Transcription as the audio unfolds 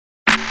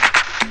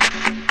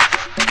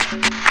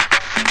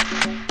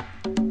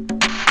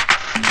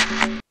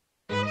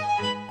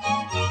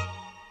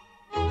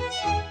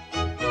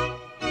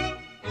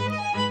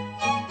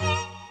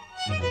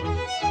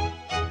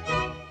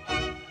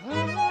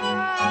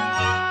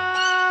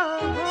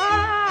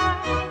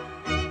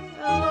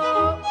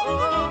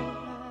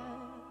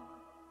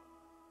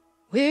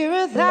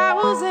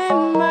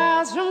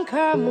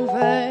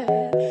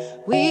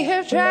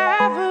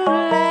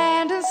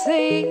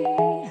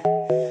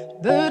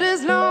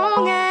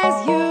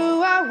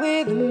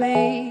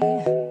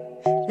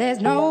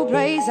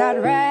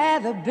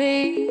rather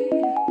be.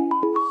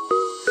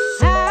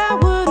 I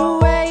would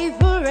away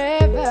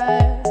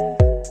forever,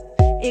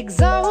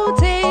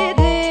 exalted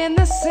in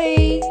the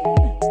sea.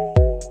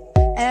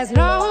 As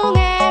long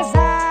as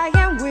I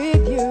am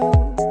with you,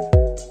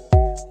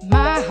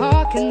 my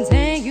heart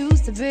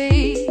continues to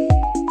be.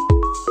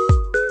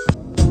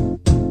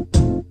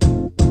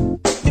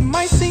 It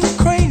might seem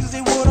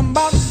crazy what I'm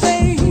about to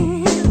say.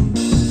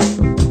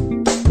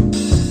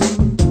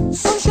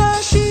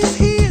 Sunshine, she's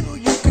here,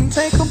 you can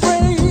take a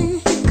break.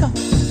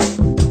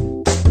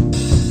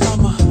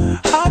 I'm a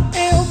hot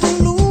air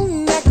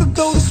balloon that could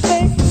go to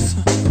space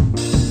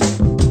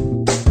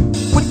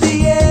with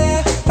the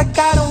air, like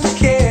I don't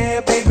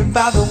care, baby,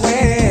 by the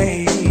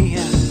way.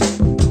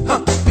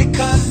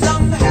 Because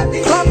I'm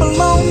happy. Clap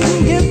along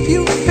if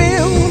you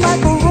feel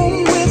like a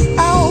room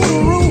without a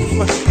roof.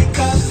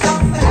 Because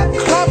I'm happy.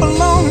 Clap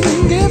along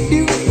if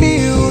you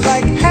feel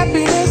like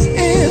happiness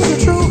is the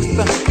truth.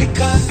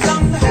 Because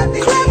I'm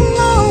happy. Clap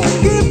along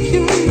if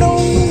you know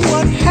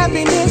what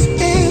happiness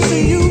is to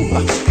you.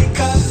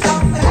 Because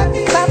I'm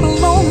happy. Clap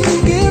along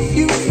if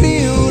you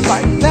feel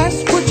like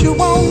that's what you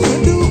want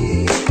to do.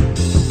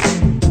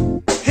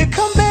 Here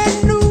come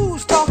bad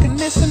news, talking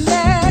this and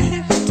that.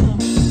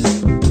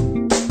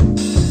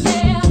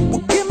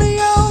 Well, give me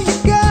all you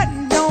got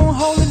and don't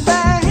hold it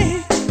back.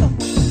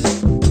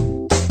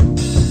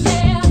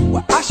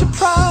 Well, I should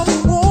probably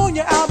warn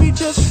you, I'll be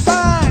just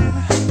fine.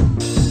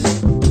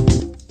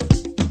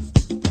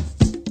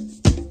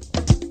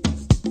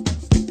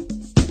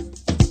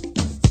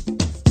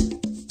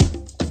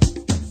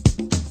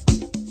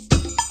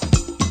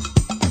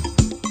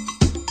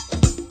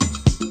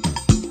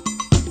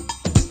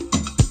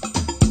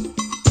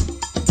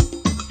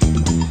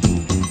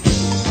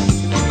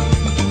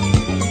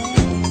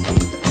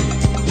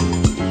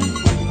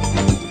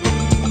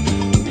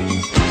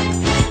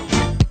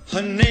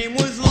 Her name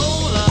was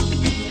Lola,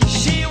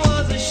 she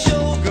was a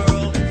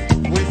showgirl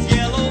with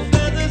yellow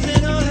feathers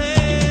in her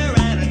hair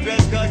and a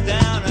dress cut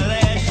down her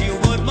there. She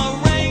would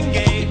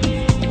merengue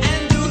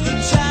and do the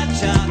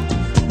cha-cha,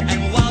 and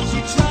while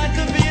she tried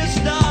to be a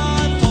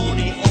star,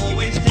 Tony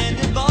always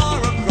tended bar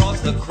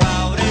across the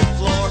crowded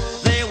floor.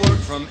 They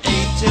worked from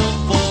 8 till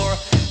 4,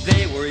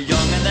 they were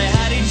young and they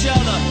had each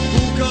other.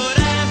 Who could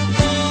ask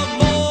for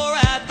more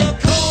at the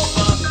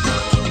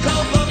Copacabana?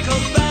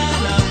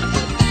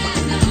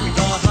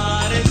 The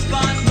hottest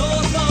spot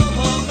north of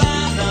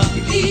Havana.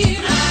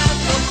 At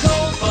the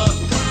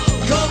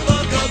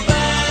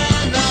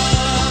Copacabana,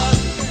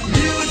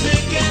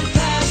 music and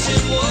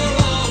passion were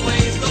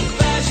always the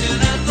fashion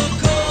at the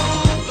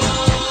Copa.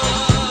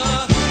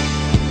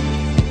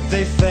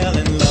 They fell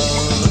in love.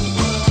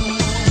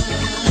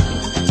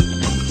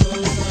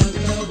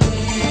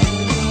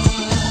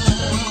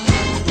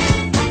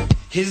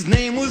 His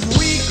name was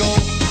Rico,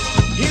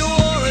 he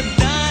wore a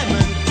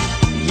diamond.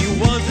 He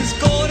was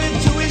escorted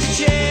to his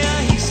chair.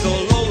 He saw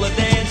Lola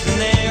dancing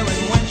there,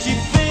 and when she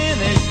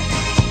finished,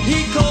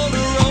 he called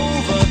her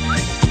over.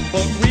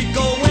 But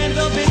Rico went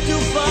a bit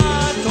too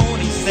far.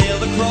 Tony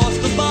sailed across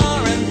the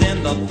bar, and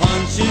then the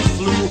punches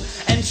flew,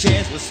 and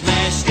chairs were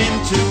smashed in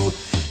two.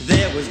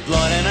 There was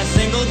blood and a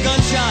single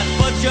gunshot,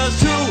 but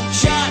just who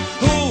shot